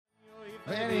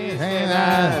Hello?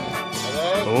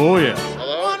 Oh, yeah.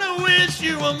 Hello? Wanna wish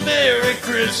you a Merry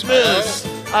Christmas.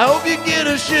 I hope you get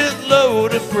a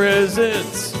shitload of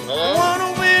presents. Hello?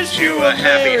 Wanna wish you A a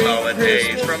happy Merry holidays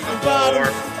Christmas from the bottom.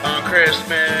 war on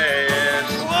Christmas.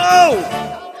 Whoa!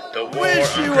 The war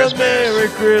Wish on you Christmas. a Merry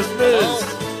Christmas.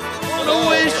 Hello? Wanna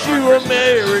wish War on you a Christmas.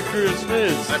 Merry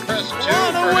Christmas. I pressed 2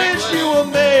 Wanna for wish English. you a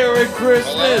Merry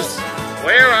Christmas. Hello?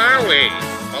 Where are we?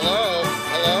 Hello?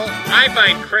 Hello? I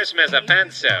find Christmas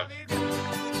offensive.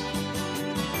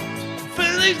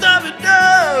 Feliz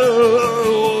Navidad,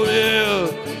 oh yeah.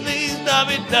 Feliz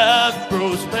Navidad,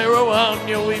 prospero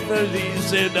año y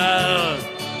felicidad.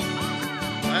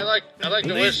 I like to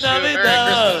Feliz wish you a Merry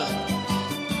Navidad,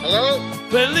 Christmas. Hello?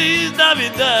 Feliz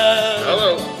Navidad.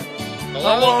 Hello? Hello?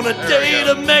 I wanna There we date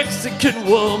go. a Mexican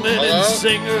woman Hello? and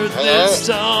sing her Hello? this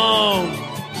song.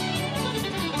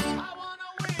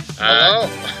 Hello?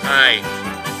 Hi.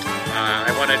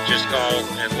 I want to just call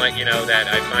and let you know that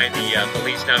I find the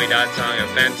Feliz Navidad song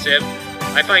offensive.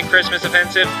 I find Christmas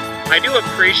offensive. I do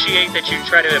appreciate that you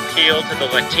try to appeal to the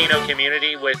Latino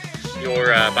community with your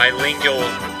bilingual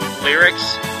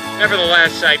lyrics.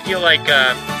 Nevertheless, I feel like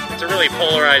it's a really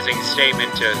polarizing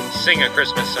statement to sing a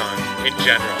Christmas song in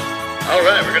general. All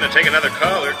right, we're going to take another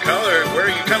caller. Caller, where are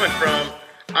you coming from?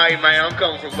 Hi, man, I'm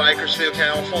coming from Bakersfield,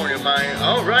 California, man.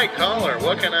 All right, caller,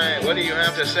 what do you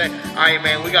have to say? Hey,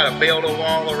 man, we got to build a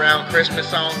wall around Christmas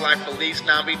songs like Feliz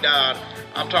Navidad.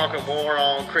 I'm talking more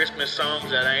on Christmas songs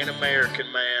that ain't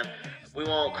American, man. We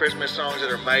want Christmas songs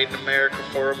that are made in America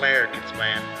for Americans,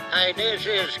 man. Hey, this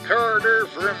is Carter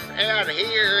from out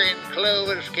here in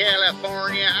Clovis,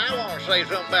 California. I want to say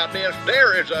something about this.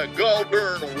 There is a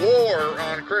golden war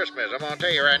on Christmas. I'm going to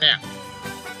tell you right now.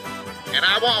 And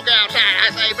I walk outside, I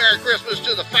say Merry Christmas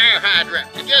to the fire hydrant.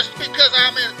 And just because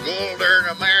I'm in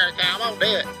golden America, I'm gonna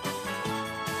do it.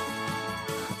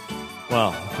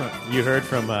 Well, you heard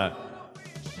from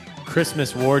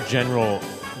Christmas War General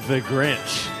the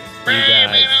Grinch. You Man,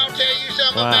 guys. I'll tell you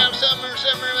something Wow. about something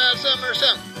or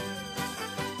something.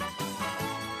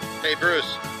 Hey,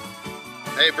 Bruce.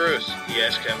 Hey, Bruce.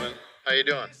 Yes, Kevin. How you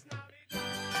doing?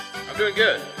 I'm doing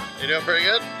good. You doing pretty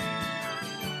good?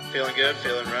 Feeling good?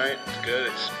 Feeling right? It's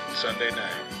good. It's Sunday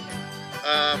night.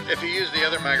 If you use the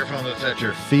other microphone that's at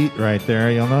your Feet right there.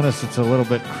 You'll notice it's a little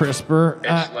bit crisper.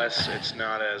 it's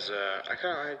not as,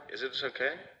 is it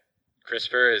okay?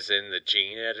 CRISPR is in the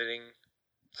gene editing.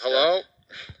 Hello?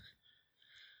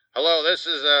 Hello, this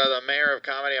is the mayor of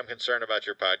comedy. I'm concerned about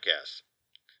your podcast.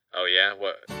 Oh yeah,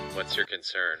 what's your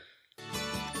concern?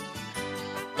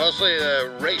 Mostly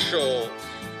the racial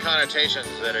connotations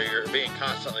that you're being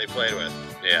constantly played with.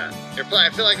 Yeah. I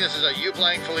feel like this is you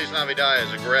playing Feliz Navidad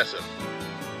is aggressive.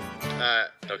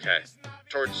 Okay.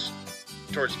 Towards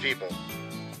people.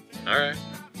 All right.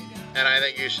 And I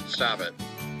think you should stop it.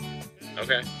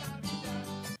 Okay.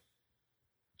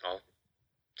 I'll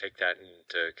take that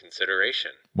into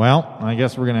consideration. Well, I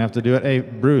guess we're going to have to do it. Hey,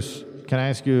 Bruce, can I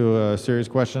ask you a serious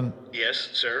question? Yes,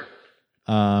 sir.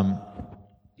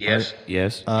 Yes.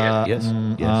 Yes. Yes.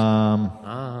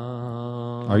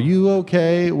 Are you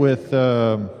okay with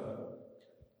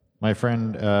my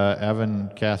friend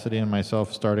Evan Cassidy and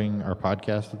myself starting our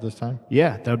podcast at this time?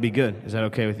 Yeah, that would be good. Is that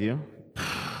okay with you?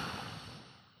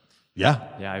 Yeah.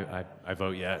 Yeah, I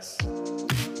vote yes.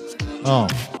 Oh.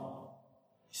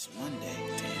 It's Monday.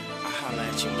 I'll holler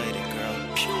at you later,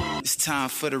 girl. It's time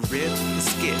for the rip and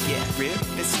skip. Yeah. Rip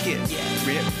and skip. Yeah.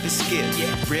 Rip and skip.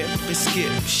 Yeah. Rip and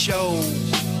skip. Show.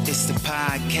 It's the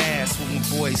podcast with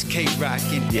my boys K-Rock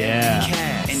and Yeah.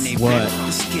 Cat. And they What? rip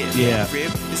and skip. Yeah.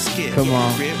 Rip and skip. Come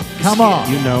on. Rip and Come skip.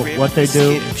 on. You know Rip what they and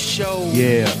do. skip. Show.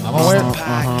 Yeah. I'm It's aware. the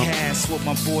podcast with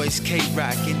my boys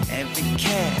K-Rock and Evan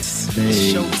Cass. It's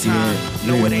They showtime. get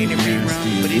No, it ain't a real rerun,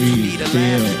 nasty. but if you We need a feel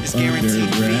laugh, it's guaranteed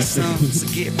to be under some. wraps. So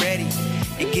get ready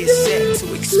and get set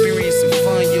to experience some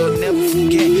fun you'll never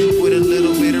forget. With a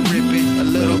little bit of ripping, a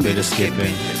little bit of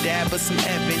skipping, a dab of some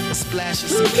Evan, a splash of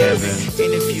some Kevin.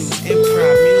 Interviews,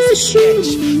 improv, music,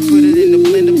 sketch. Put it in the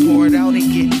blender, pour it out,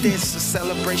 and get this. A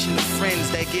celebration of friends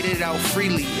that get it out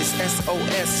freely. It's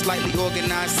SOS, slightly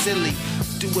organized, silly.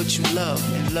 Do what you love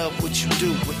and love what you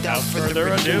do. Without Further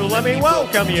ado, let me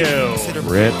welcome you. to the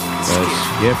Rip the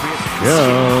skip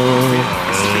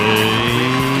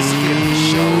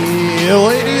Hey,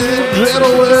 ladies and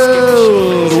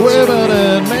gentlemen, women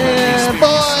and men,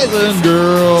 boys and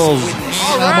girls.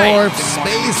 Xenomorph,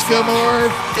 Space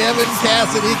Gamorph, Evan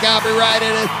Cassidy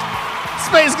copyrighted it.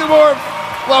 Space Gamorph.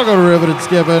 Welcome to Ribbon and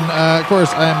Skippin'. Of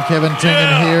course, I'm Kevin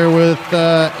Tingen here with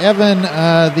Evan,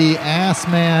 the Ass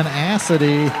Man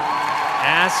Assidy.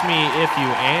 Ask me if you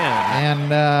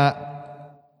am. And,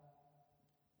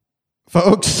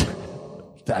 folks,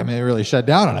 I mean, they really shut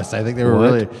down on us. I think they were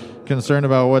really concerned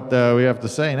about what we have to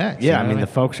say next. Yeah, you know I mean, what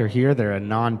the folks are here. They're a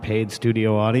non-paid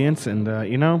studio audience, and,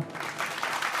 they love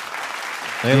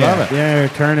it. Yeah, they're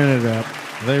turning it up.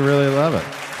 They really love it.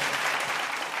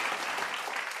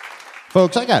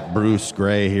 Folks, I got Bruce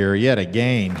Gray here yet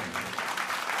again.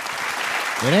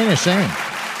 It ain't a shame.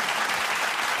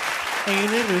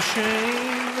 Ain't it a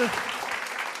shame?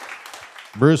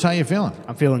 Bruce, how you feeling?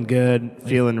 I'm feeling good,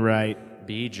 feeling right.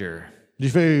 Beeger.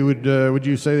 Would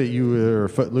you say that you were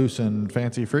footloose and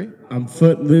fancy free? I'm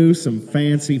footloose, I'm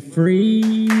fancy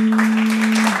free.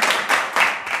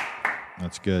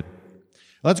 That's good.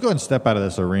 Let's go ahead and step out of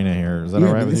this arena here. Is that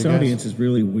all right with This you guys? audience is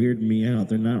really weirding me out.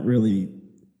 They're not really.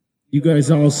 You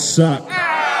guys all suck.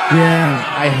 Yeah.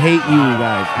 I hate you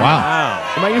guys.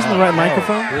 Wow. Am I using the right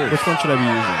microphone? Which one should I be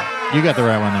using? You got the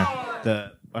right one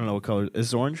there. I don't know what color.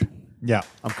 Is it orange? Yeah.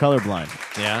 I'm colorblind.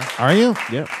 Yeah. Are you?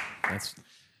 Yep.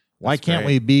 Why can't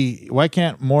great. why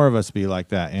can't more of us be like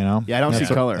that, you know? Yeah, I don't see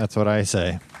color. That's what I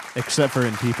say. Except for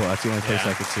in people. That's the only place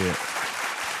I could see it.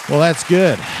 Well, that's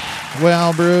good.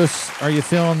 Well, Bruce, are you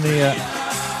feeling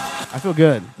I feel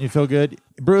good. you feel good?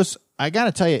 Bruce, I got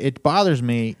to tell you, it bothers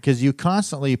me because you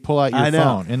constantly pull out your I know.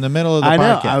 phone in the middle of the I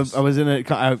know. podcast. I was in a.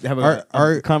 I have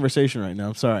a conversation right now.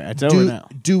 I'm sorry. It's over now.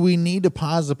 Do we need to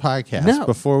pause the podcast No.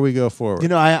 before we go forward? You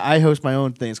know, I host my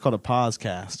own thing. It's called a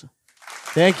Pausecast.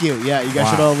 Thank you. Yeah, you guys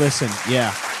should all listen.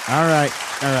 Yeah. All right.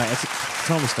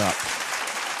 Tell them to stop.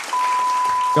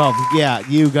 Oh, yeah,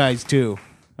 you guys too.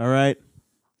 All right.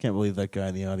 Can't believe that guy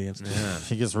in the audience. Yeah.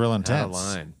 He gets real Out intense. of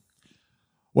line.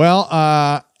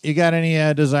 Well, you got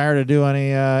any desire to do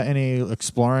any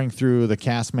exploring through the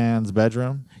cast man's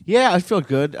bedroom? Yeah, I feel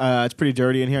good. It's pretty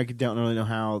dirty in here. I don't really know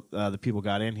how the people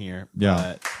got in here.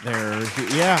 Yeah.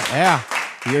 But yeah.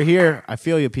 You're here. I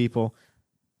feel you, people.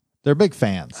 They're big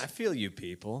fans. I feel you,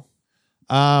 people.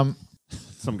 Some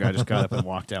guy just got up and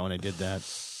walked out when I did that.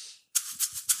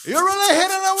 You're really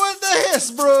hitting it with the hiss,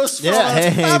 Bruce. Yeah,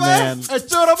 hey, man. It's to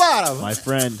the bottom. My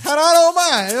friend. And I don't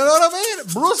mind, you know what I mean?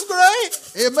 Bruce Gray,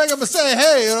 you make him say,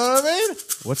 hey, you know what I mean?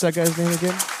 What's that guy's name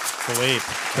again? Philippe.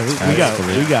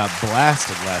 We got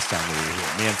blasted last time we were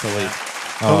here. Me and Philippe.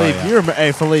 Oh, Philippe, yeah. you remember?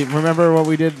 Hey, Philippe, remember what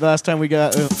we did last time? We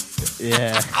got.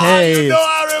 Yeah. Hey.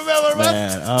 I remember,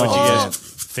 man. What'd you Oh. get?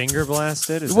 Finger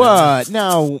blasted? Is What?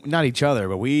 No, not each other,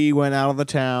 but we went out of the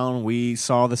town. We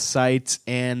saw the sights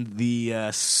and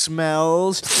the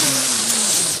smells.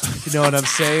 You know what I'm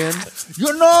saying?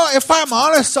 You know, if I'm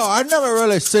honest, so I've never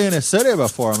really seen a city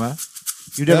before, man.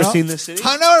 You've never You know? seen this city?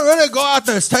 I never really go out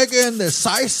there take in the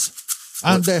sights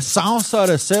and the sounds of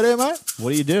the city, man.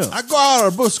 What do you do? I go out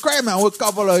to Bruce Gray, man, with a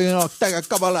couple of, take a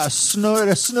couple of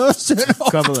snoots, you know. A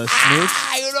couple of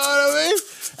snoots? You know what I mean?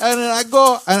 And then I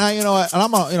go, and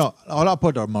I'll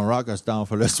put the maracas down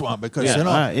for this one because, Yeah,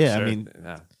 I Sure. mean,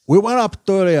 we went up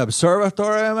to the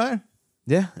observatory, man,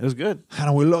 Yeah, it was good.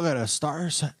 and we look at the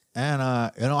stars, and,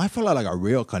 I feel like a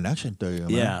real connection to you,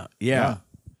 man. Yeah.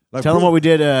 Like Tell them Bruce- what we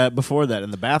did before that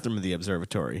in the bathroom of the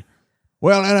observatory.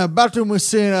 Well, in the bathroom, we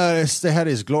seen they had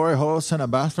these glory holes in the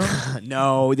bathroom.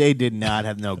 No, they did not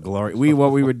have no glory.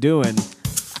 What we were doing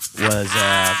was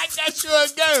That's your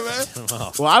game, man.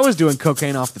 well, I was doing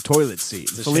cocaine off the toilet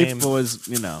seat. a Philippe shame. was,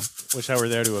 Wish I were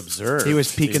there to observe. he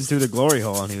was peeking These- through the glory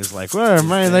hole, and he was like, "Well,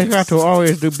 man, they got to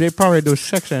always do. They probably do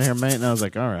sex in here, man." And I was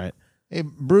like, "All right." Hey,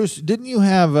 Bruce, didn't you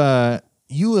have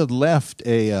you had left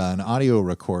an audio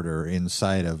recorder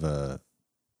inside of a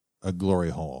glory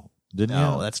hole, didn't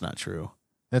No, you? that's not true.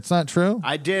 That's not true.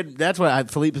 I did. That's why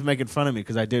Philippe was making fun of me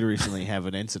because I did recently have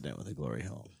an incident with a glory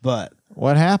hole. But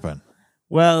What happened?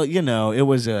 well, it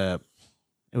was a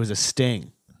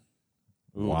sting.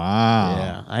 Wow.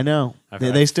 Yeah, I know.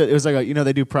 They still. It was like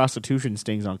they do prostitution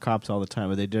stings on cops all the time,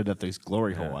 but they did it at this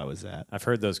glory hole I was at. I've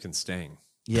heard those can sting.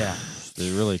 Yeah, They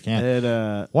really can't.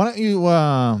 it. Why don't you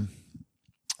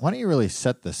really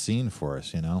set the scene for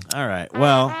us? All right.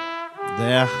 Well,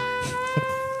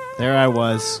 there I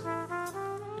was.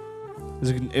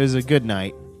 It was a good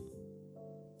night.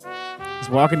 I was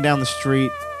walking down the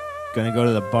street, gonna go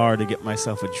to the bar to get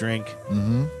myself a drink.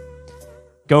 Mm-hmm.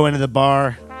 Go into the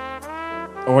bar,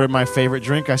 order my favorite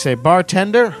drink. I say,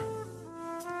 "Bartender,"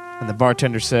 and the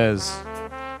bartender says,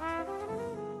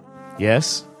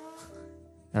 "Yes."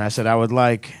 And I said, "I would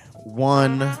like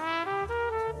one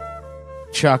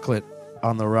chocolate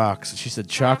on the rocks." And she said,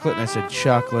 "Chocolate?" And I said,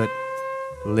 "Chocolate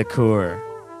liqueur."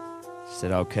 She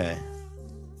said, "Okay."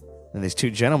 And these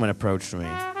two gentlemen approached me.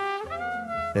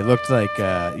 They looked like,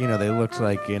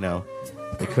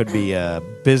 they could be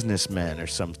businessmen or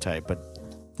some type, but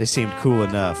they seemed cool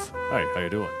enough. Hi, how you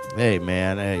doing? Hey,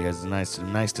 man. Hey, it's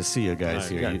nice to see you guys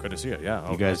here. Yeah, good to see you.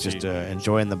 Yeah. You guys just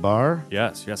enjoying the bar?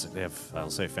 Yes. They have, I'll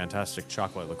say, fantastic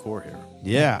chocolate liqueur here.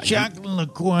 Yeah. Chocolate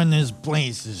liqueur in this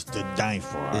place is to die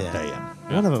for, I'll tell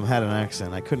you. One of them had an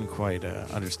accent. I couldn't quite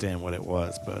understand what it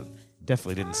was, but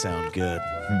definitely didn't sound good.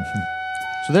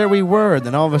 So there we were.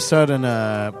 Then all of a sudden,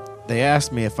 they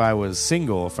asked me if I was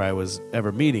single, if I was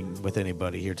ever meeting with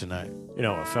anybody here tonight. You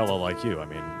know, a fellow like you, I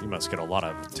mean, you must get a lot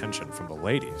of attention from the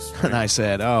ladies. And I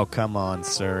said, "Oh, come on,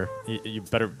 sir. You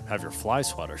better have your fly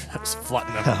swatter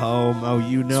swatting them, Oh,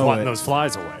 you know swatting it." those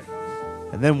flies away.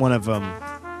 And then one of them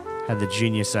had the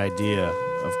genius idea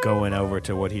of going over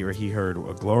to what he heard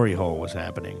a glory hole was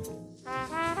happening.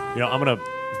 You know, I'm going to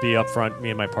be up front, me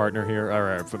and my partner here,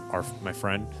 or my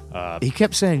friend. He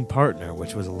kept saying partner,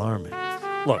 which was alarming.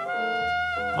 Look,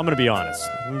 I'm going to be honest.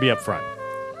 I'm going to be up front.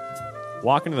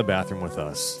 Walk into the bathroom with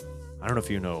us. I don't know if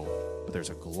you know, but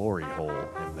there's a glory hole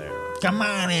in there. Come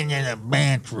on in the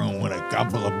bathroom with a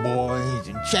couple of boys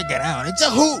and check it out. It's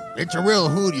a hoot. It's a real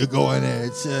hoot. You go in there.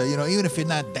 It's, even if you're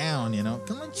not down,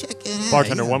 come on, check it out.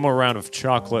 Bartender, one more round of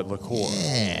chocolate liqueur.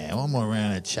 Yeah, one more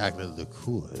round of chocolate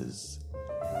liqueurs.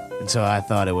 And so I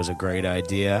thought it was a great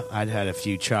idea. I'd had a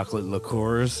few chocolate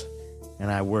liqueurs, and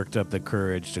I worked up the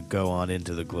courage to go on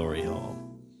into the glory hole.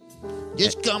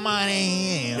 Just come on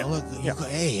in. Yeah. Look, Yeah.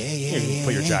 Hey.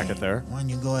 Put your jacket there. Why don't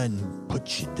you go ahead and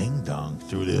put your ding dong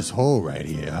through this hole right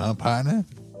here, huh, partner?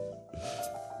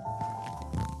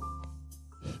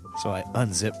 So I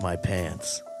unzipped my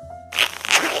pants.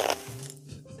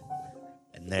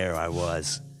 And there I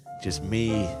was. Just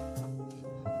me,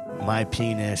 my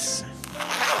penis,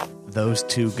 those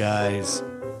two guys,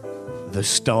 the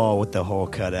stall with the hole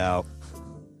cut out,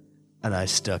 and I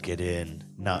stuck it in,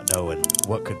 not knowing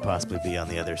what could possibly be on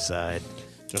the other side.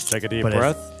 Just take a deep But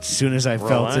breath. as soon as I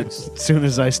felt Relax. it, as soon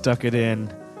as I stuck it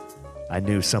in, I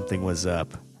knew something was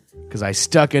up. Because I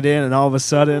stuck it in, and all of a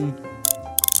sudden,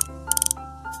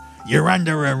 You're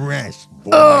under arrest,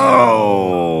 boy.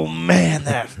 oh man,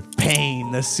 that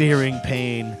pain, the searing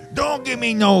pain. Don't give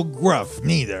me no gruff,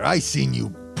 neither. I seen you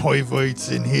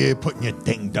perverts in here putting your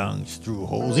ding dongs through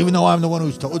holes. Even though I'm the one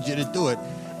who's told you to do it,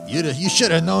 you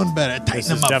should have known better. Tighten This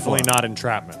them is up. definitely for him. not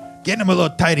entrapment. Getting him a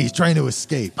little tight. He's trying to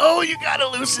escape. Oh, you gotta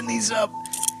loosen these up.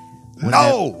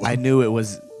 No! I knew it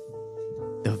was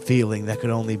a feeling that could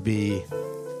only be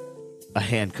a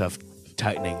handcuff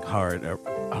tightening hard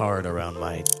around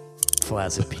my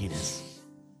flaccid penis.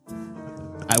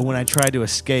 When I tried to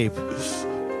escape,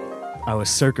 I was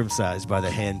circumcised by the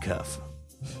handcuff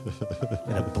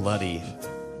in a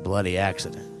bloody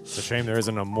accident. It's a shame there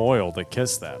isn't a moil to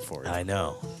kiss that for you. I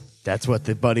know. That's what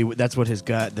the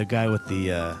guy with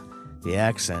the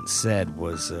accent said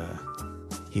was.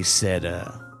 He said,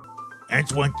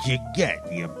 That's what you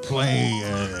get. You play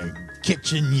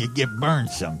kitchen, you get burned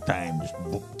sometimes,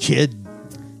 kid.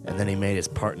 and then he made his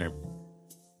partner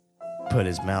put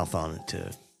his mouth on it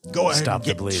to Go ahead stop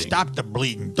and the bleeding. Stop the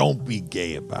bleeding. Don't be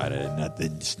gay about it.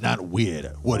 Nothing. It's not weird.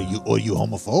 What are you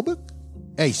homophobic?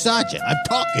 Hey, Sergeant, I'm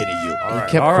talking to you. All right,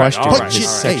 kept all right, questioning all Put right, his your,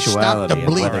 all right. hey, stop sexuality the and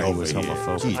bleeding whether he over was here.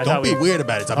 homophobic. Geez, I don't thought be we- weird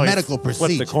about it. It's a Oh, you medical flipped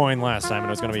procedure. the coin last time, and it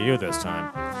was going to be you this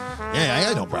time. Yeah, I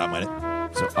got no problem with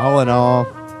it. So all in all,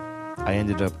 I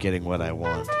ended up getting what I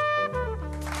want.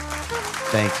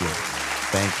 Thank you.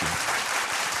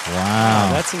 Wow.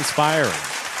 That's inspiring.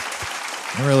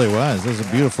 It really was. It was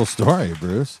a beautiful story,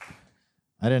 Bruce.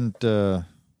 I didn't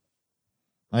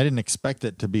expect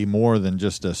it to be more than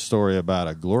just a story about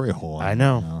a glory hole. I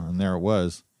know. And there it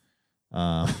was.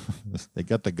 They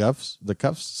got the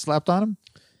cuffs slapped on him.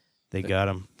 They got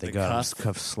him. They the got cuff? him.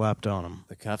 Cuff slapped on him.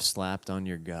 The cuff slapped on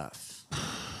your guff.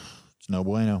 It's no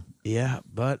bueno. Yeah,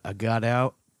 but I got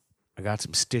out. I got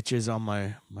some stitches on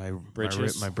my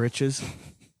Britches? my britches.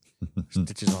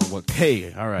 Stitches on what?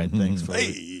 Hey, all right. Thanks,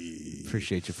 Philippe.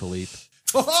 Appreciate you, Philippe.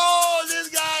 Oh, this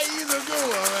guy, he's a good one,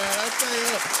 man. I tell you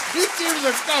what, these teams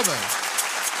are coming.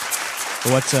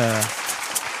 What's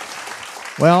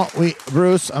Well,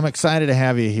 Bruce, I'm excited to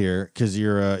have you here because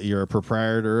you're a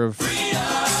proprietor of.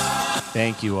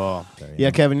 Thank you all. you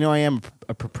Yeah, go. Kevin, I am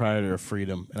a proprietor of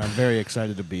freedom, and I'm very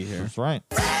excited to be here. That's right.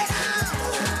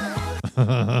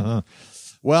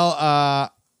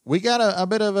 Well, we got a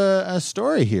bit of a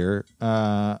story here.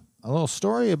 A little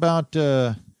story about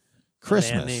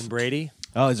Christmas. Man named Brady.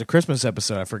 Oh, it's a Christmas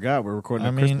episode. I forgot we're recording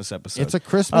a Christmas episode. It's a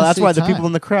Christmas. Oh, that's why the people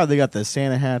in the crowd, they got the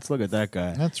Santa hats. Look at that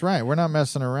guy. That's right. We're not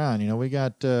messing around. We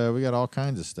got all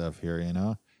kinds of stuff here.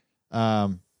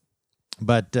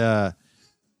 But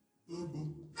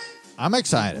I'm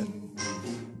excited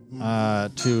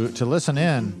to listen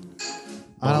in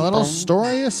on a little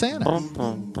story of Santa.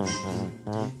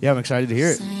 Yeah, I'm excited to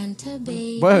hear it. Santa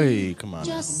baby, Wait, come on.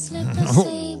 just slip a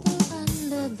sable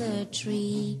under the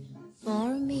tree for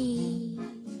me.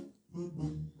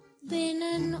 Been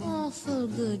an awful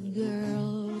good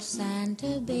girl,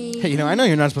 Santa baby. Hey, I know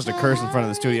you're not supposed to curse in front of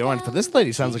the studio audience, but this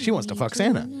lady sounds like she wants to fuck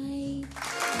Santa.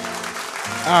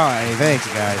 All right, thanks,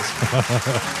 guys.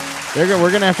 We're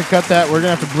going to have to cut that. We're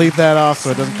going to have to bleep that off so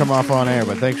it doesn't come off on air,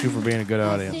 but thanks you for being a good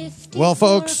audience. Well,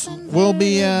 folks, we'll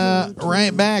be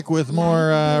right back with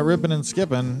more ripping and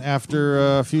skipping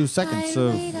after a few seconds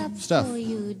of stuff.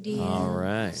 All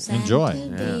right. Enjoy.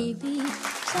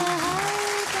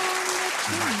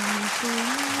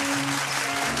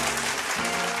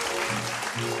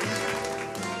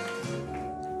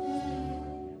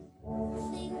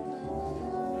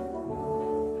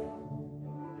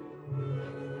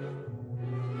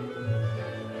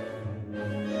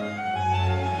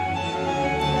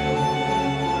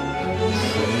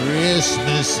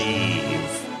 Christmas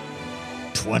Eve,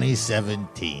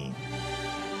 2017.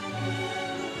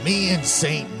 Me and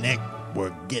St. Nick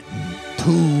were getting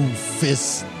 2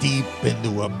 fists deep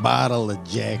into a bottle of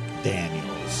Jack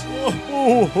Daniels.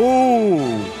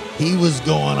 He was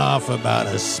going off about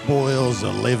the spoils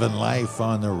of living life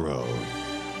on the road.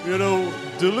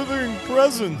 Delivering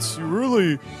presents, you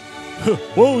really...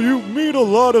 Well, you meet a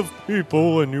lot of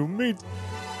people, and you meet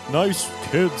nice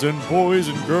kids and boys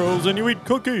and girls, and you eat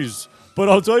cookies. But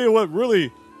I'll tell you what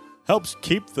really helps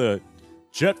keep the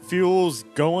jet fuels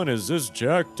going is this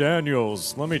Jack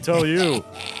Daniels. Let me tell you.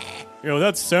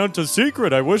 That's Santa's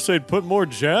secret. I wish they'd put more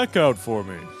Jack out for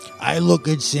me. I look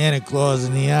at Santa Claus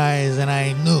in the eyes, and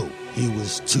I knew he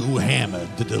was too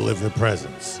hammered to deliver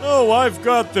presents. Oh, I've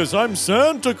got this. I'm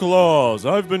Santa Claus.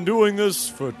 I've been doing this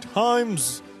for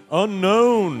times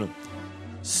unknown.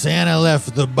 Santa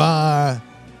left the bar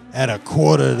at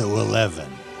 11:15.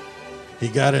 He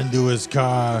got into his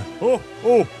car.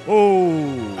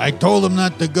 I told him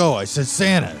not to go. I said,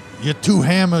 Santa, you're too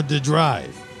hammered to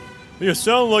drive. You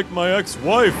sound like my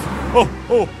ex-wife.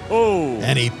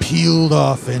 And he peeled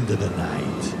off into the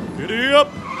night. Giddy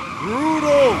up,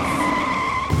 Rudolph.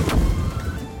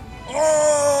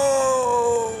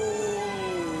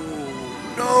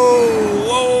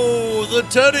 No, the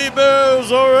teddy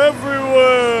bears are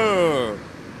everywhere.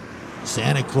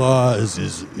 Santa Claus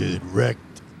is wrecked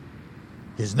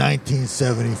his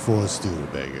 1974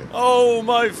 Studebaker. Oh,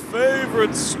 my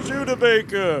favorite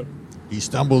Studebaker. He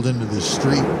stumbled into the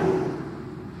street,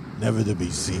 never to be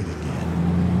seen again.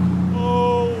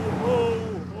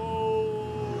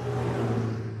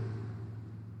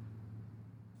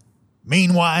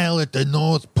 Meanwhile, at the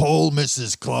North Pole,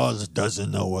 Mrs. Claus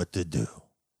doesn't know what to do.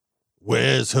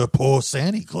 Where's her poor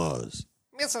Santa Claus?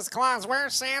 Mrs. Claus,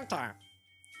 where's Santa?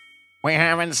 We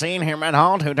haven't seen him at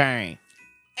all today.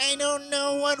 I don't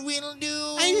know what we'll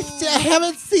do. I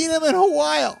haven't seen him in a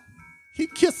while. He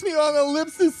kissed me on the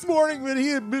lips this morning, but he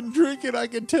had been drinking, I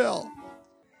could tell.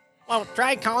 Well,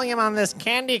 try calling him on this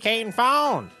candy cane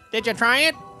phone. Did you try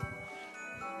it?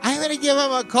 I'm going to give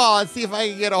him a call and see if I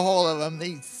can get a hold of him.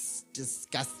 He's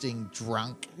disgusting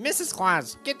drunk. Mrs.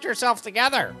 Claus, get yourself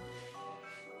together.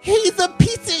 He's a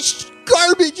piece of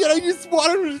garbage, and I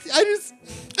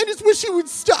just wish he would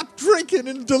stop drinking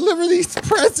and deliver these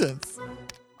presents.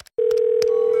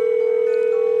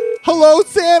 Hello,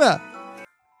 Santa.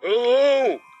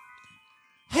 Hello.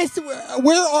 Hey,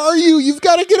 where are you? You've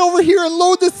got to get over here and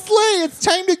load the sleigh. It's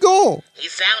time to go. He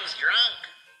sounds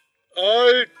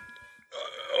drunk.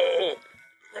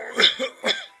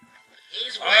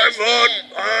 He's wasted.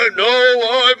 I know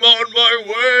I'm on my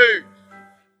way.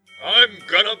 I'm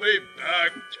gonna be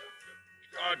back.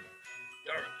 God,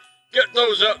 get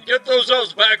those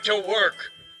elves back to work.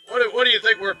 What do you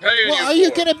think we're paying you for? Well, are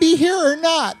you gonna be here or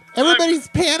not? Everybody's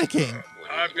panicking.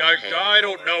 I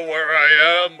don't know where I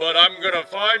am, but I'm gonna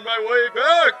find my way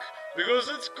back because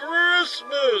it's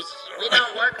Christmas. We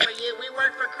don't work for you. We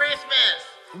work for Christmas.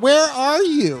 Where are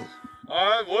you?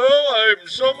 I'm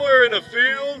somewhere in a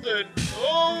field, and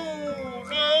oh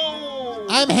no!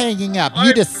 I'm hanging up.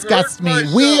 You disgust me.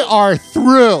 We are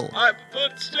through.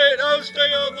 Stay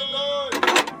on the line.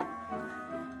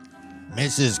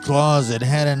 Mrs. Claus had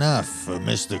had enough of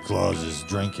Mr. Claus's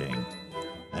drinking,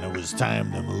 and it was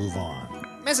time to move on.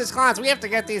 Mrs. Claus, we have to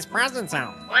get these presents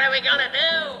out. What are we gonna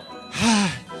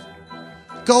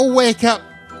do? Go wake up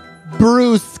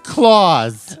Bruce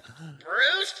Claus.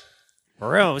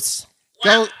 Bruce?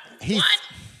 Go.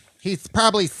 He's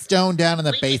probably stoned down in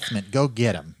the basement. Go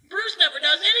get him. Bruce never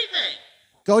does anything.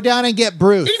 Go down and get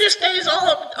Bruce. He just stays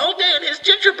all day in his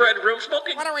gingerbread room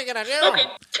smoking. What are we gonna do? Smoking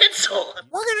tinsel.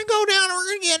 We're gonna go down and we're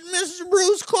gonna get Mr.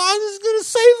 Bruce Claus. Is gonna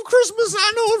save Christmas.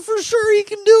 I know it for sure. He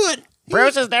can do it.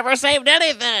 Bruce has never saved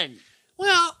anything.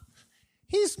 Well,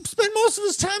 He's spent most of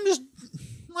his time just,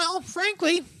 well,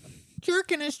 frankly,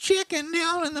 jerking his chicken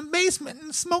down in the basement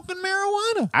and smoking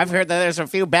marijuana. I've heard that there's a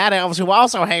few bad elves who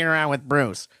also hang around with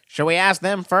Bruce. Should we ask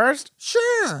them first?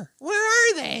 Sure.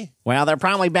 Where are they? Well, they're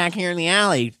probably back here in the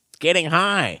alley, getting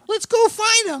high. Let's go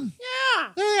find them. Yeah.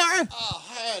 There they are. Oh,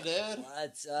 hey, dude.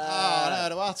 What's Oh,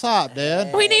 dude, what's up,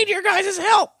 dude? We need your guys'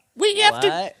 help. We have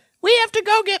to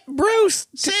go get Bruce.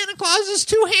 Santa Claus is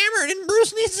too hammered, and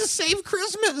Bruce needs to save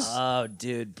Christmas. Oh,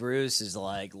 dude, Bruce is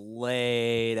like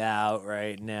laid out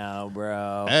right now,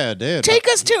 bro. Hey, dude. Take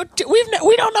us to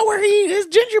we don't know where his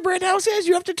gingerbread house is.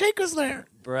 You have to take us there.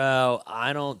 Bro,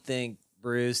 I don't think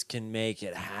Bruce can make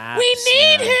it happen. We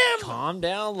need him. Calm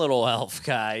down, little elf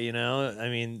guy, you know? I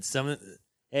mean,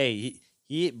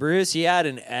 Bruce, he had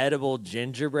an edible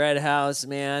gingerbread house,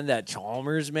 man, that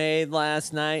Chalmers made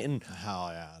last night. And hell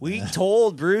yeah. We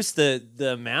told Bruce the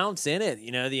amounts in it,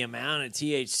 you know, the amount of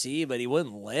THC, but he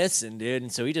wouldn't listen, dude.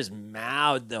 And so he just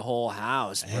mouthed the whole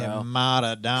house, bro. He might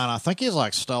have done. I think he's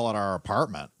like still at our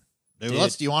apartment. Dude,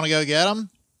 do you want to go get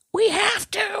him? We have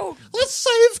to. Let's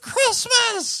save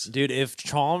Christmas. Dude, if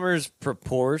Chalmers'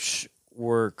 proportion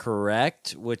were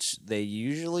correct, which they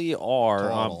usually are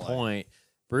on point,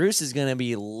 Bruce is going to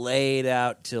be laid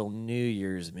out till New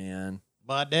Year's, man.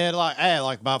 But, dude,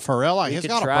 but for real, he's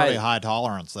got a pretty high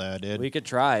tolerance there, dude. We could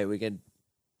try it. We could.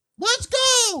 Let's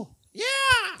go. Yeah.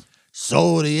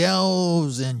 So the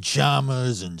elves and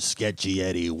Chalmers and Sketchy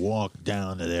Eddie walked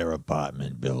down to their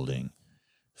apartment building,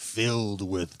 filled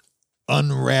with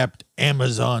unwrapped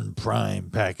Amazon Prime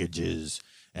packages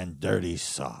and dirty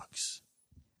socks.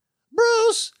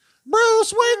 Bruce,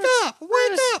 wake up!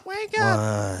 Wake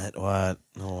up! What?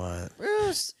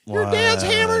 Bruce, your dad's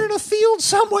hammered in a field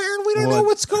somewhere, and we don't know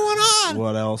what's going on.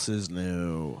 What else is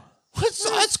new?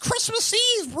 It's Christmas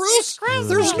Eve, Bruce.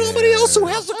 There's nobody else who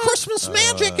has the Christmas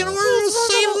magic in order to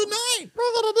save the night.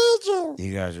 We're gonna need you.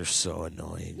 You guys are so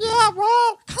annoying. Yeah,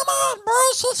 well, come on,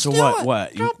 Bruce. Let's do it.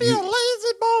 What? Don't be a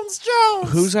lazy bones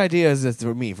Jones. Whose idea is this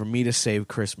for me? For me to save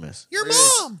Christmas? Your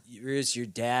mom. Bruce, your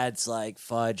dad's like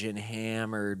fudging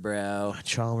hammered, bro.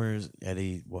 Chalmers,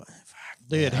 Eddie, what?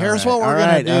 Dude, here's what we're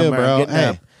going to do,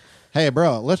 bro. Hey,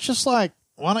 bro, let's just why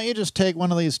don't you just take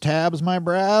one of these tabs, my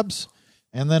brabs?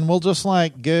 And then we'll just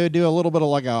go do a little bit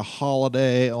of a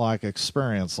holiday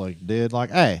experience, dude.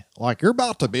 Hey, you're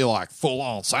about to be full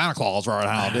on Santa Claus right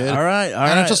now, dude. All right.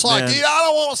 And it's just dude, I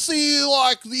don't want to see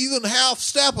you even half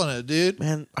stepping it, dude.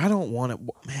 Man, I don't want it,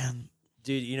 man.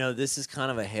 Dude, you know, this is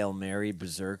kind of a Hail Mary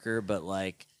berserker, but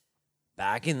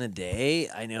back in the day,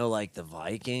 I know the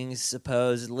Vikings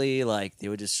supposedly, they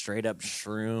would just straight up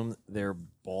shroom their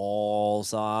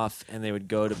balls off and they would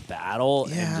go to battle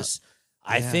and just.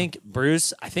 I think,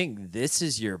 Bruce, this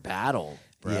is your battle,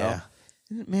 bro. Yeah.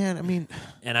 Man, I mean...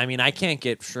 And I can't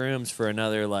get shrooms for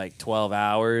another 12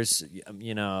 hours,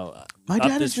 you know. My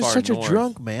dad is just such a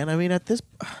drunk, man. I mean, at this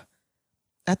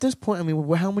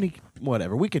point, how many...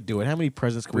 Whatever, we could do it. How many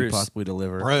presents could we possibly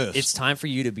deliver? Bruce. It's time for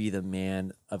you to be the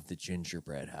man of the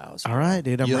gingerbread house. All right,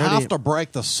 dude, I'm ready. You have to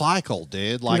break the cycle,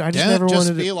 dude. I just never wanted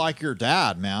to be like your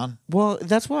dad, man. Well,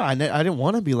 that's why I didn't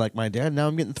want to be like my dad. Now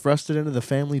I'm getting thrusted into the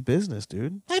family business,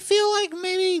 dude. I feel like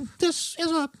maybe this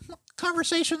is a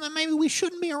conversation that maybe we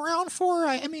shouldn't be around for.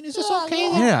 I mean, is this okay?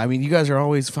 Yeah, you guys are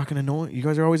always fucking annoying. You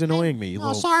guys are always annoying me.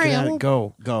 Sorry.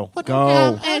 Go.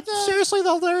 Seriously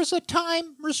though, there's a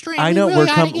time restraint. I know I'm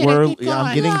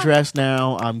I'm getting dressed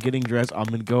now. I'm getting dressed. I'm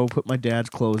gonna go put my dad's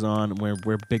clothes on and wear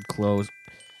big clothes.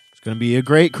 It's gonna be a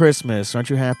great Christmas. Aren't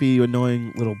you happy, you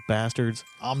annoying little bastards?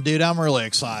 Dude, I'm really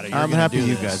excited. I'm happy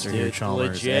you guys are here,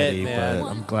 Chalmers, legit, Eddie, man. but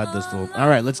I'm glad this little... All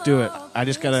right, let's do it. I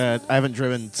haven't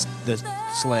driven this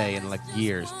sleigh in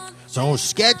years. So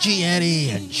Sketchy Eddie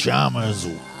and Chalmers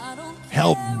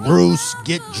help Bruce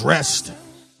get dressed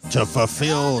to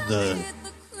fulfill the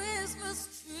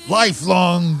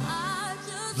lifelong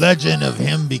legend of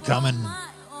him becoming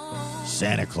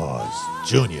Santa Claus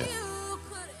Jr.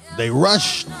 They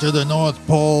rush to the North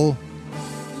Pole,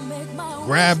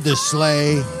 grab the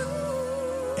sleigh,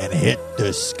 and hit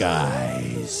the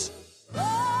skies.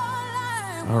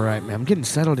 All right, man. I'm getting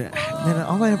settled in. Man,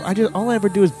 all I ever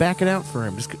do is back it out for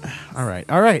him. All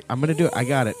right. I'm gonna do it. I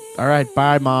got it. All right.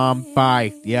 Bye, Mom.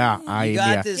 Bye. Yeah. You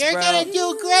got this, You're gonna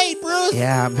do great, Bruce.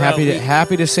 Yeah, I'm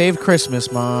happy to save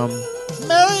Christmas, Mom.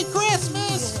 Merry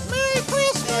Christmas. Merry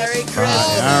Christmas. Merry Christmas.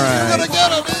 All right. You're gonna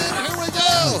get him, man. Here we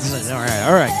go.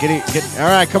 All right. Get. All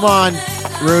right. Come on,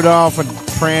 Rudolph and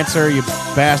Prancer, you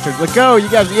bastards. Let go. You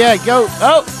guys. Yeah. Go.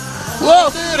 Oh. Whoa.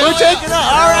 We're taking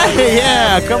off. All right.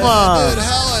 Yeah. Come on. Dude,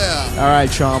 hell yeah. All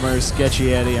right, Chalmers,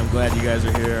 Sketchy Eddie. I'm glad you guys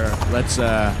are here. Let's.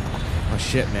 Oh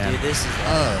shit, man. Dude, this is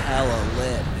hella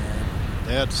lit, man.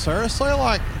 Dude, seriously,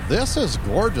 like, this is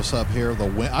gorgeous up here. The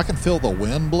wind, I can feel the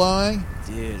wind blowing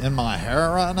in my hair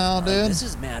right now, dude. This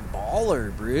is mad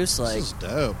baller, Bruce. Like, this is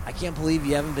dope. I can't believe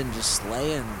you haven't been just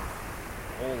slaying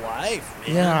whole life,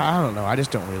 man. Yeah, I don't know. I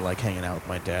just don't really like hanging out with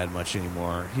my dad much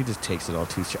anymore. He just takes it all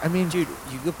too serious. I mean, dude,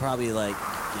 you could probably like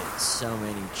get so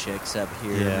many chicks up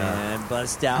here, Yeah. man.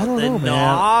 Bust out I don't the know, man.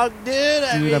 nog,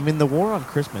 dude. I mean, the war on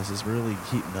Christmas is really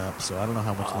heating up, so I don't know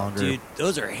how much longer. Dude,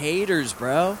 those are haters,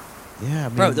 bro. Yeah, I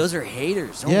mean, bro, those are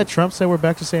haters. Yeah, Trump said we're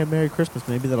back to saying Merry Christmas.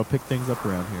 Maybe that'll pick things up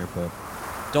around here, but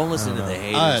don't listen to the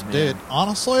haters, man. Dude,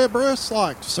 honestly, Bruce,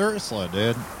 like, seriously,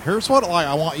 dude. Here's what, like,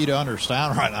 I want you to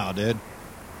understand right now, dude.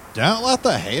 Don't let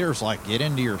the haters, like, get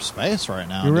into your space right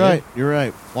now, You're dude. right. You're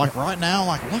right. Like, right now,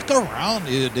 like, look around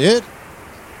you, dude.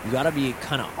 You gotta be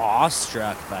kind of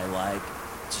awestruck by like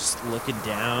just looking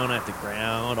down at the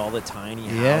ground, all the tiny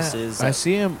houses. I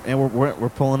see him, and we're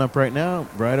pulling up right now,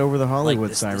 right over the Hollywood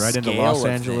Like sign, the right into scale Los of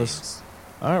Angeles. things.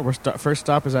 All right, first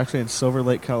stop is actually in Silver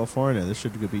Lake, California. This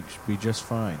should be just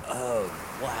fine. Oh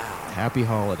wow! Happy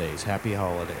holidays, happy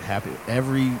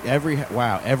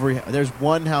There's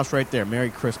one house right there.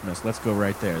 Merry Christmas. Let's go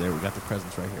right there. There, we got the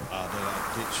presents right here.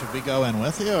 Should we go in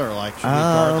with you, or, like, should we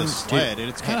guard this sleigh, dude?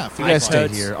 It's kind of You guys stay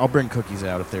here. I'll bring cookies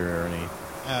out if there are any.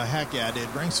 Heck yeah,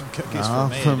 dude. Bring some cookies for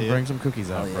me, dude. Bring some cookies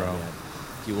out, bro. Yeah.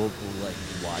 You will like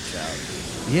watch out.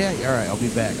 Yeah, all right. I'll be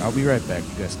back. I'll be right back.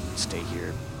 You guys stay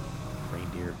here.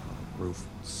 Reindeer roof.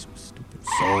 So stupid.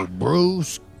 So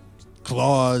Bruce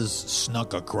Claus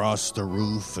snuck across the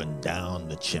roof and down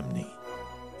the chimney.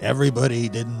 Everybody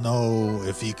didn't know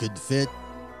if he could fit,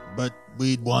 but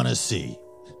we'd want to see.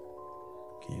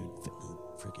 Can't even fit in the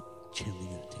freaking chimney.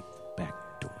 Gotta take the back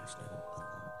doors now.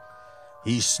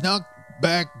 He snuck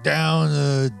back down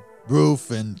the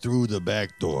roof and through the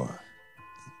back door.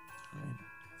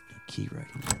 Key right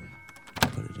here.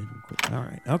 Put it in real quick. All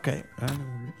right. Okay. I know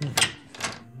where it is.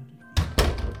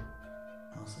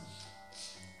 Awesome.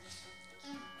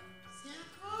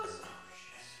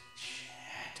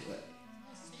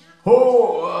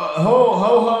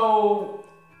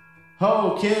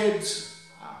 Ho, kids.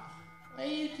 What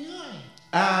are you doing?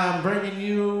 I'm bringing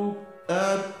you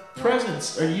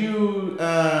presents. Are you? Wait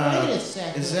a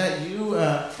second. Is that you?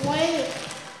 Wait.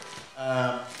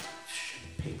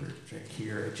 Paper right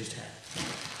here. I just had.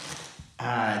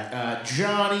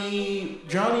 Johnny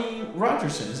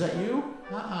Rogerson. Is that you?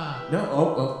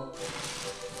 No.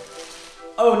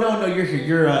 Oh no, you're here.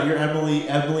 You're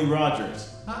Emily Rogers.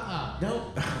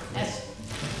 No. That's.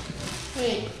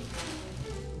 Wait.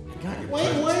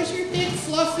 Wait, where's your big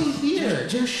fluffy beard?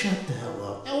 Just shut the hell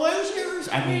up. And where's yours?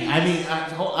 I'm here to.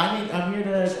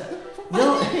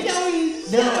 No,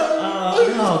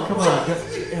 come on. All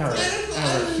right.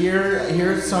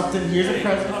 Here's something. Here's a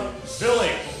present. Billy,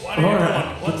 what are you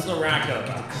doing? What's the rack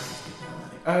about?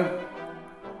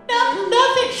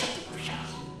 Nothing.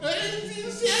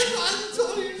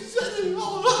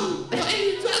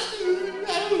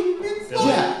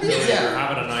 Billy, you're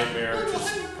having a nightmare. Just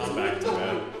come back to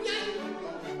bed.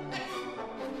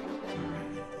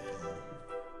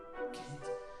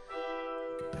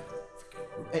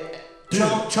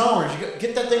 Chalmers,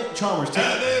 get that thing. Chalmers, take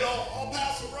it. Dude, I'll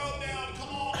pass the road down. Come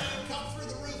on in, come through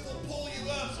the roof. We'll pull you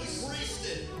up. We greased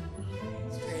it.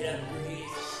 Straight up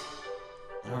grease.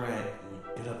 All right,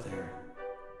 get up there.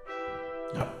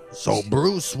 So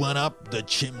Bruce went up the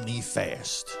chimney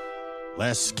fast.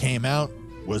 Last came out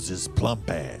was his plump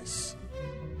ass.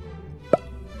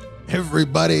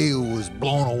 Everybody was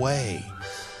blown away,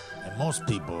 and most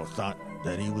people thought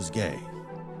that he was gay.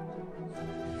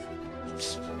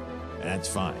 That's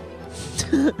fine.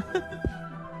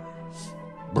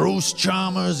 Bruce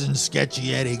Chalmers and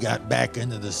Sketchy Eddie got back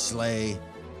into the sleigh.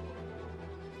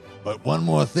 But one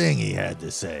more thing he had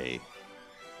to say.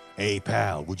 Hey,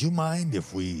 pal, would you mind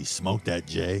if we smoked that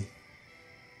J?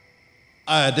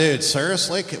 Dude,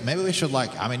 seriously? Maybe we should,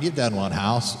 like, I mean, you've done one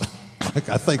house. Like,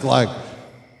 I think, like,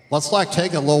 let's, like,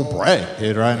 take a little break,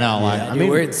 dude, right now. Like, Yeah, I dude, mean,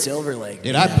 we're in Silver Lake.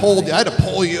 dude, I had to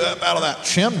pull you up out of that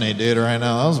chimney, dude, right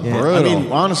now. That was brutal. I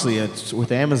mean, honestly, it's,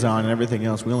 with Amazon and everything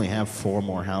else, we only have 4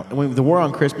 more houses. I mean, the war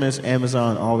on Christmas,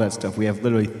 Amazon, all that stuff, we have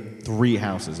literally 3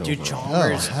 houses Dude, overall.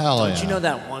 Chalmers, hell don't yeah. you know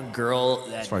that one girl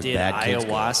that far as did bad kids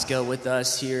go. ayahuasca with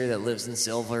us here that lives in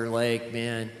Silver Lake,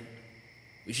 man?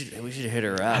 We should hit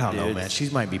her up, I don't dude. know, man. She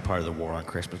might be part of the war on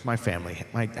Christmas. My family,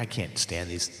 I can't stand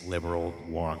these liberal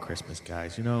war on Christmas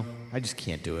guys. You know, I just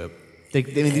can't do it. I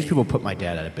mean, these people put my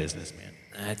dad out of business, man.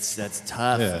 That's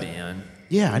tough, man.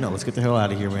 Yeah, I know. Let's get the hell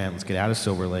out of here, man. Let's get out of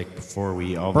Silver Lake before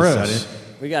we all of Bruce. a sudden.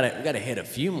 We gotta hit a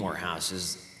few more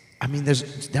houses. I mean,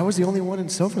 that was the only one in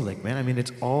Silver Lake, man. I mean,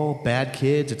 it's all bad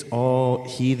kids. It's all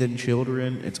heathen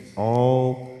children. It's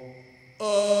all...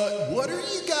 What are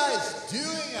you guys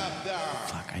doing up there?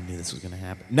 Fuck, I knew this was going to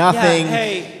happen. Nothing. Yeah,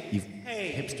 hey. You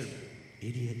Hey. hipster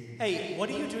idiot. Hey, what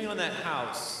are you doing on that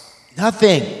house?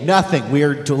 Nothing. We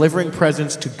are delivering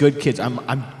presents to good kids.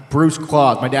 I'm Bruce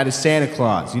Claus. My dad is Santa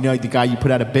Claus. You know, the guy you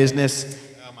put out of business.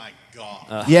 Oh my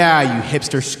God. Yeah, you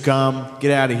hipster scum.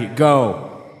 Get out of here.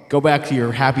 Go back to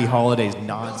your happy holidays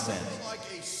nonsense. Like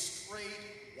a straight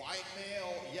white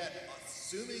male, yet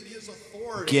assuming his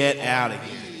authority. Get out of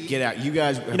here. Get out. You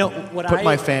guys You know, what put I-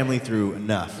 my family through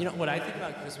enough. You know, what I think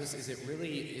about Christmas is it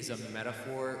really is a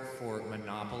metaphor for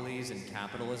monopolies and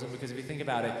capitalism, because if you think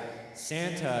about it,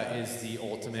 Santa is the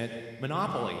ultimate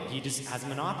monopoly. He just has a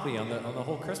monopoly on the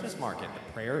whole Christmas market.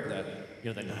 The prayer,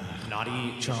 the naughty,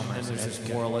 and there's this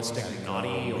moralistic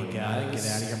naughty or Get out of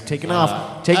here. I'm taking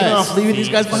taking off, leaving these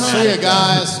guys behind. See you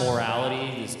guys.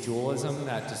 Morality, this dualism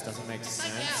that just doesn't make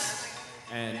sense.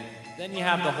 And then you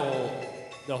have the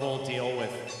whole deal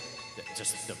with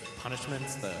just the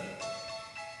punishments, the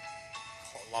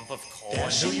lump of coal.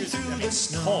 And who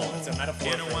uses coal? It's a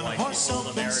metaphor for like the old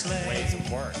American ways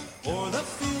of work.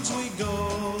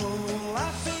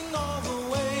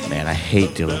 Man, I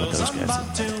hate dealing with those guys.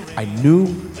 I knew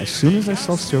as soon as I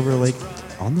saw Silver Lake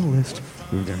on the list,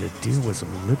 we were going to deal with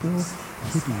some liberal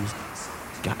hippies.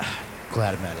 God,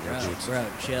 glad I'm out of there, dudes. Bro,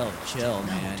 chill,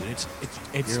 man. Dude,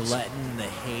 it's You're letting the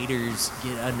haters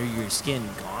get under your skin.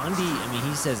 Gandhi, I mean,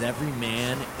 he says every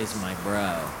man is my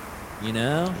bro. You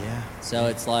know? Yeah. So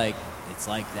it's like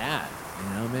that. You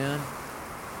know, man?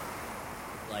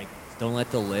 Like, don't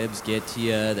let the libs get to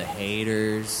you, the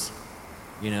haters,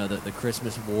 you know, the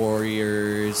Christmas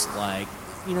warriors. Like,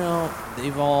 you know,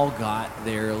 they've all got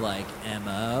their, like,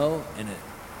 MO, and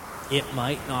it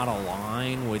might not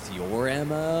align with your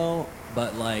MO,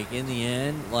 but, like, in the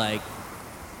end, like,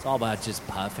 it's all about just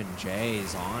puffing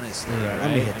J's, honestly. Right. Right?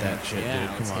 Let me hit that shit, yeah, dude.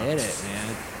 Come let's on. hit it,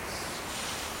 man.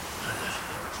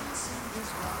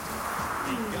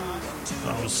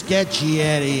 Oh, Sketchy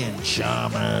Eddie and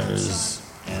Chalmers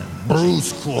and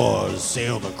Bruce Claus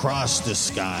sailed across the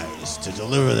skies to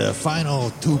deliver their final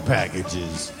 2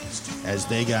 packages as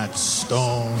they got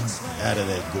stoned out of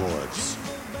their gourds.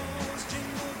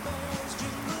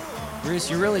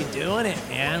 Bruce, you're really doing it,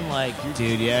 man. Like,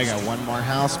 Dude, yeah, I got one more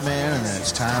house, man, and then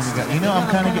it's time to go. You know,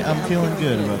 I'm feeling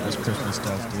good about this Christmas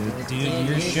stuff, dude. Dude,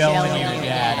 you're showing your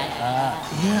dad up.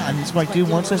 Yeah, and it's like, dude,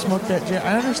 once I smoke that J,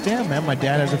 I understand, man. My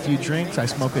dad has a few drinks. I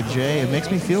smoke a J. It makes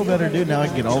me feel better, dude. Now I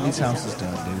can get all these houses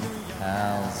done, dude.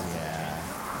 Hells yeah.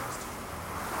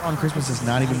 On Christmas is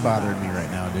not even bothering me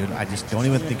right now, dude. I just don't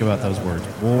even think about those words.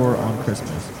 War on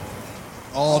Christmas.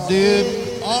 Oh,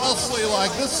 dude, honestly,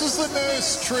 like, this is the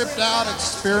most tripped out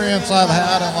experience I've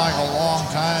had in, like, a long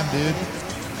time, dude.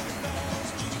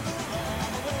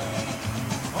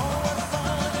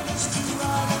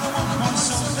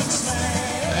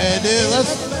 Hey, dude,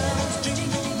 let's...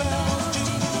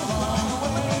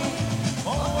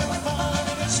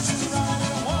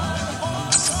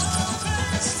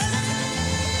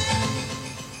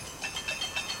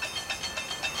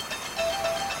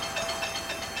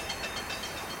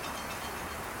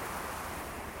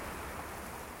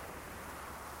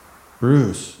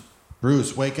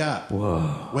 Bruce, wake up.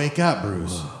 Whoa. Wake up,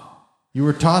 Bruce. You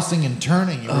were tossing and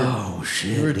turning. You were,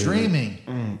 shit, You were dude.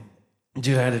 dreaming.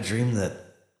 Dude, I had a dream that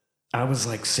I was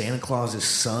like Santa Claus's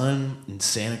son, and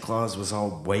Santa Claus was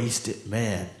all wasted.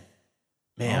 Man.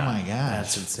 Oh, my gosh.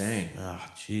 that's insane. Oh,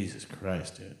 Jesus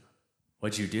Christ, dude.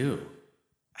 What'd you do?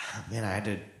 Man, I had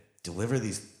to deliver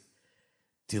these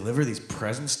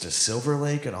presents to Silver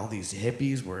Lake, and all these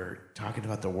hippies were talking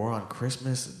about the war on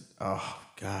Christmas. And, oh,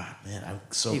 God, man, I'm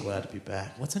so glad to be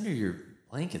back. What's under your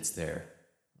blankets there?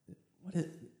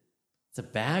 It's a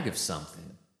bag of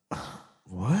something.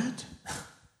 What?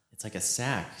 It's like a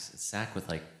sack. It's a sack with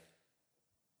like,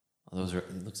 it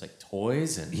looks like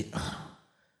toys and.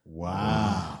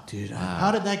 Wow. Dude, How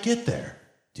did that get there?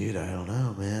 Dude, I don't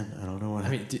know, man. I don't know what I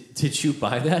mean, did you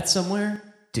buy that somewhere?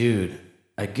 Dude,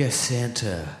 I guess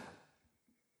Santa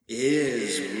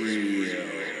is real.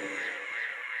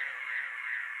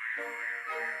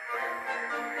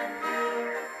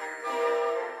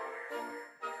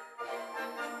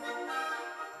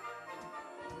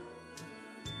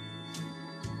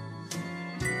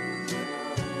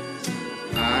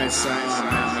 I saw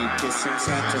mommy kissing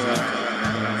Santa.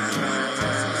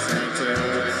 Santa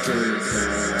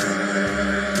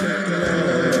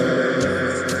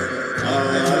all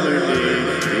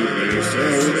underneath the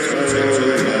mistletoe.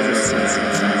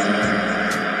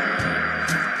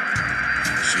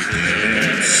 She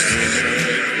danced in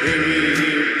a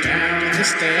baby the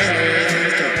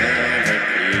stairs to never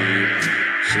creep.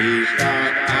 She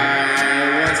thought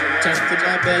I was tucked in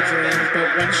my bedroom, but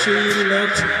when she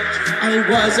looked, I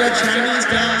was a Chinese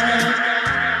guy.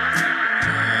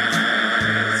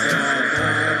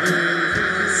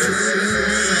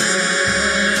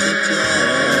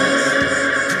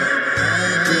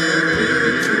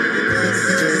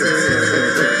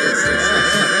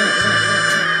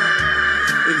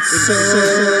 So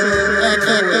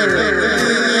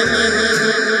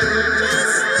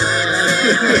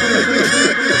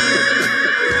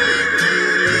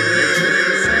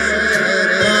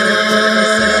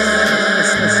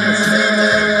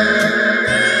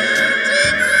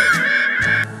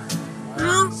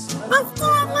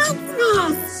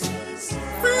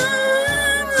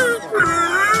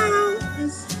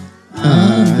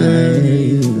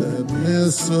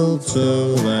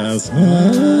mistletoe last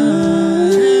night.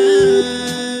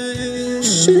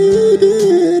 She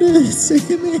didn't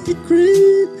see me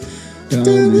creep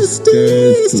down the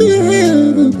stairs to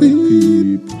have a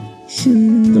peep. She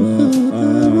thought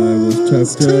I was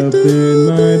tucked up in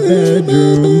my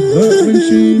bedroom, but when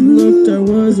she looked, I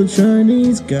was a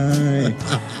Chinese guy.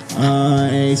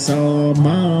 I saw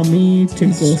mommy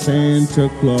tinkle Santa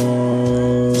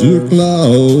Claus.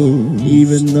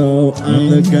 Even though I'm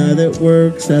the guy that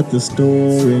works at the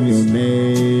store in your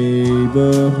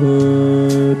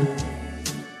neighborhood.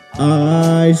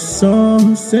 I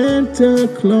saw Santa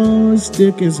Claus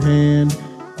stick his hand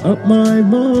up my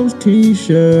mom's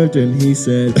t-shirt and he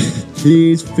said,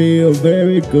 these feel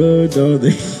very good, don't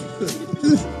they?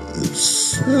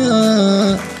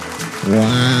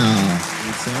 Wow.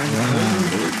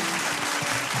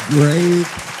 Great.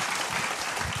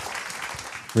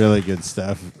 Really good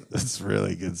stuff. That's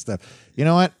really good stuff. You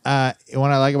know what?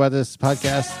 What I like about this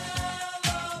podcast,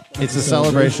 it's a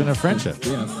celebration of friendship.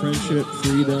 Yeah, friendship,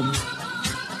 freedom.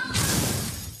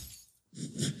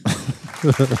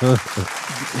 Is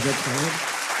that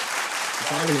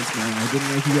fine? Audience, man. I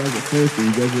didn't like you guys at first, but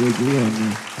you guys really grew on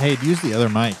me. Hey, use the other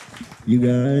mic. You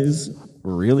guys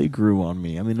really grew on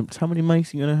me. I mean, how many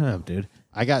mics you gonna have, dude?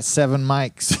 I got 7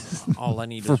 mics. All I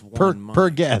need is one mic. per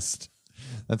guest.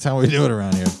 That's how we do it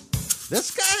around here.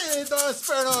 This guy ain't don't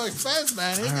spare no expense,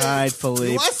 man. All right,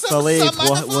 Philippe. We'll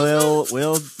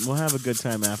have a good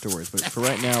time afterwards. But for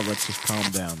right now, let's just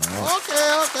calm down. All right?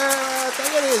 Okay.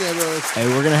 Take it easy, Bruce. Hey,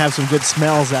 we're gonna have some good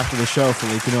smells after the show,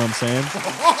 Philippe. You know what I'm saying?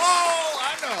 Oh,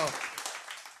 I know.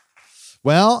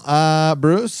 Well,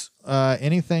 Bruce,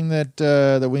 anything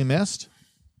that we missed?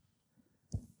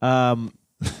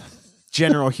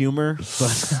 General humor,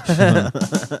 but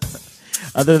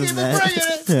other than that,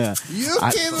 yeah. You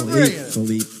keep bringing it.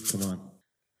 Philippe, come on.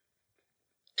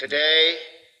 Today,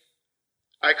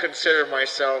 I consider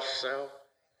myself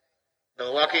the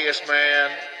luckiest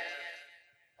man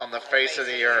on the face of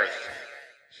the earth.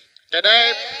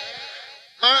 Today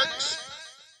marks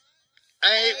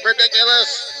a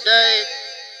ridiculous day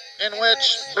in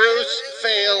which Bruce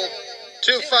failed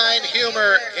to find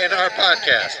humor in our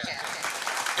podcast.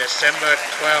 December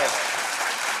 12th,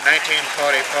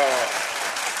 1944.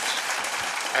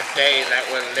 A day that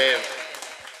will live.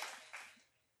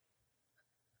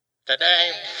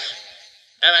 Today,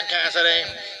 Evan Cassidy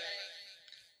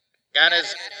got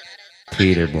his...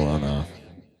 Peter Bono.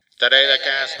 Today, the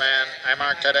cast man. I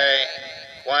mark today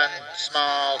one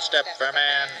small step for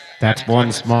man. That's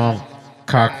one small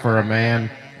cock for a man.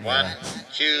 One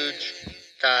huge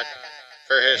cock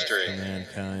for history. For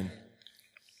mankind.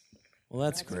 Well,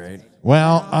 that's great.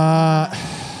 Well,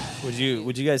 would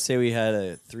you guys say we had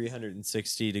a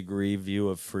 360-degree view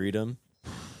of freedom?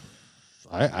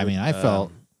 I mean, I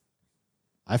felt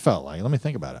like. Let me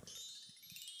think about it.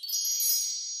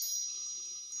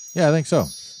 Yeah, I think so.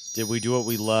 Did we do what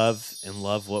we love and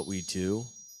love what we do?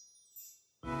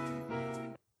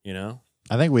 You know?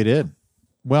 I think we did.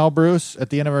 Well, Bruce, at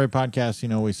the end of every podcast,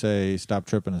 we say stop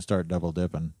tripping and start double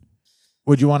dipping.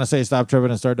 Would you want to say stop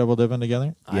tripping and start double dipping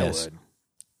together? Yes. I would.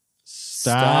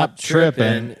 Stop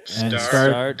tripping and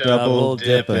start double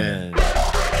dipping.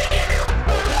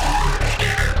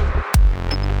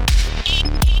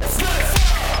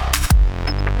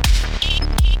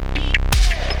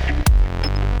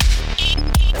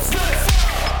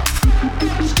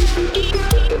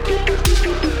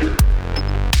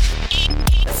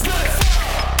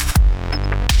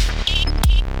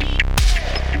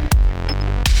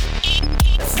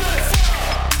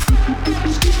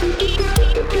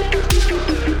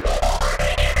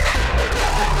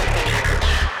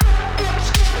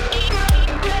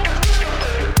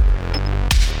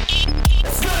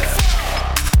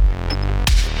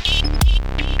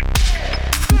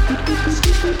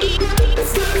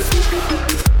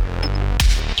 Let's go.